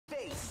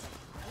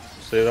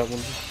say that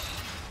one?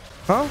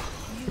 Huh?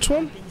 Which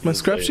one? My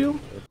scrap shield?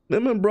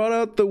 That man brought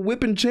out the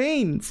whip and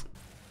chains.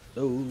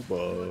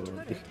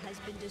 Nobody.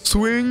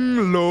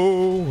 Swing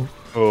low.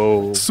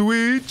 Oh.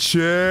 Sweet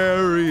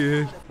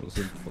chariot. Was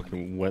it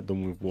fucking wet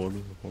them with water?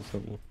 What's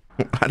that one?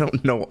 I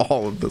don't know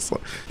all of this one.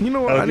 You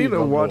know what? I need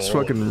to watch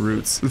fucking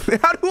Roots.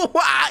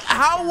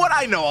 How would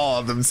I know all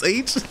of them,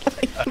 Sage?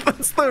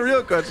 That's the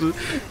real question.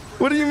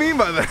 What do you mean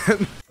by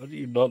that? How do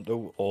you not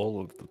know all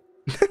of them?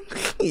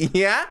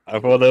 Yeah? I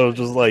thought that was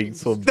just like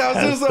some. That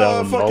was just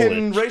a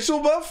fucking racial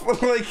buff?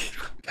 Like,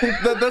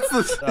 that's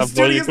the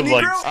studious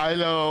Negro? Like, I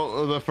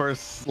know the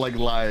first like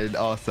line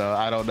also.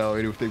 I don't know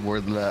anything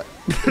more than that.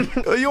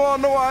 You all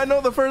know why I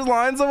know the first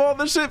lines of all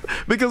this shit?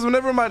 Because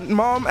whenever my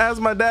mom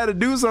asked my dad to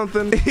do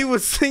something, he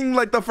would sing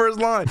like the first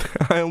line.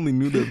 I only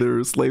knew that there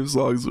were slave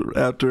songs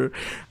after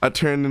I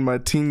turned in my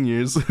teen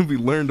years. We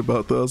learned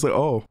about those. I was like,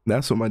 oh,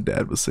 that's what my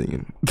dad was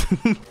singing.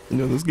 You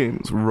know, this game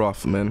was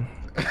rough, man.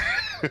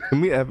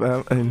 Can we have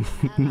and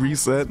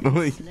reset?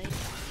 Like,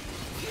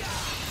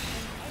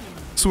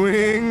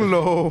 swing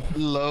low,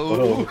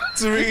 Low.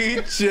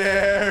 sweet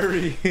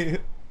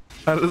chariot.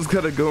 I just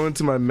gotta go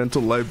into my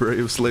mental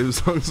library of slave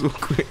songs real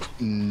quick.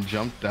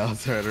 Jumped out,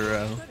 turned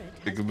around,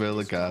 pick a bill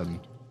of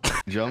cotton.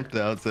 Jumped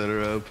out, turned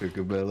around, pick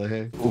a bill of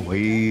hay.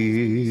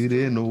 Wade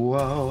in the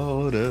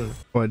water.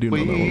 Oh, I do know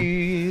that one.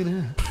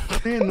 Wade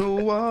in the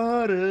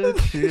water,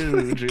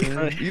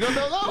 children. You don't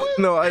know that one?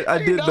 No, I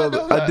did know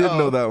that. I did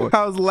know that one.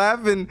 I was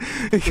laughing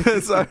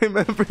because I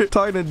remember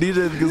talking to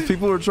DJ because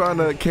people were trying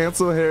to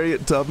cancel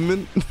Harriet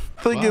Tubman.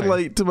 Thinking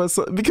like to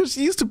myself, because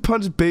she used to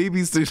punch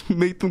babies to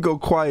make them go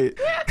quiet.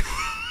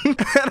 And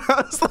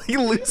I was like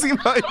losing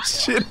my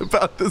shit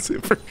about this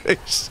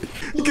information.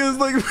 Because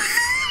like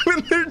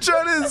when they're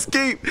trying to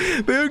escape,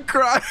 they would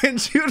cry and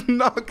she would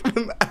knock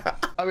them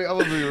out. I mean, I'm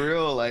gonna be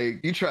real.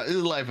 Like, you try, this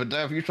is life or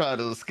death. You try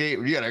to escape,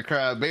 you gotta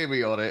cry a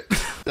baby on it.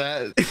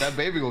 That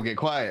baby gonna get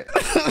quiet.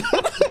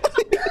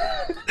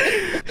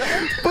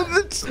 But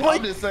it's like,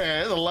 I'm just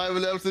saying, it's a life or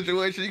death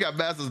situation. You got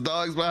massive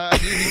dogs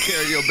behind you. You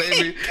carry your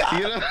baby.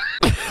 You know,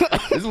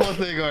 it's one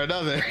thing or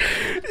another.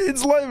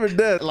 It's life or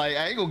death. Like,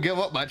 I ain't gonna give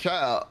up my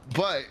child,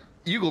 but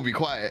you gonna be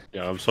quiet.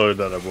 Yeah, I'm sorry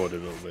that I brought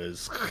it up,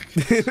 Liz.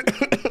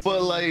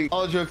 But like,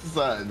 all jokes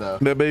aside, though,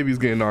 that baby's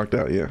getting knocked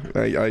out. Yeah,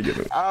 I get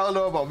it. I don't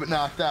know about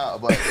knocked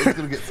out, but it's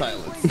gonna get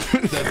silenced.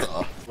 That's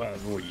all.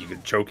 What, you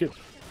can choke it?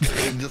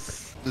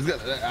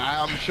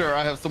 I'm sure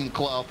I have some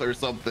cloth or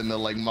something to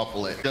like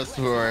muffle it, just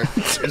for.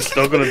 It's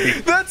still gonna be.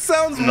 That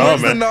sounds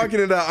worse than knocking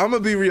it out. I'm gonna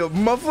be real.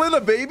 Muffling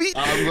a baby?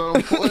 I'm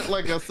gonna put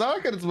like a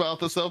sock in its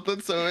mouth or something,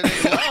 so it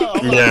ain't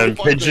loud. Yeah, and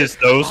pinch his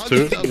nose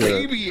too. I'll get the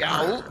baby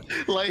out,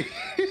 like,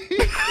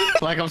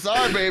 like I'm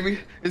sorry, baby.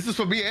 This is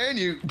for me and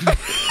you.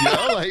 You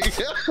know, like.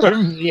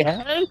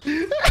 Yeah.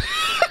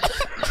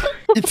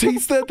 You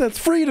taste that? That's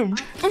freedom.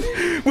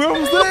 We're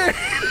almost there.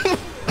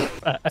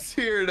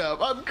 Teared up.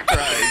 I'm crying.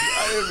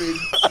 I didn't mean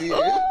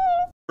tears.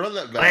 Run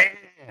that back.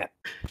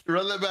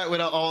 Run that back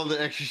without all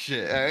the extra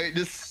shit. All right,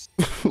 just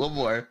one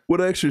more. What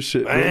extra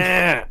shit,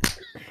 bro?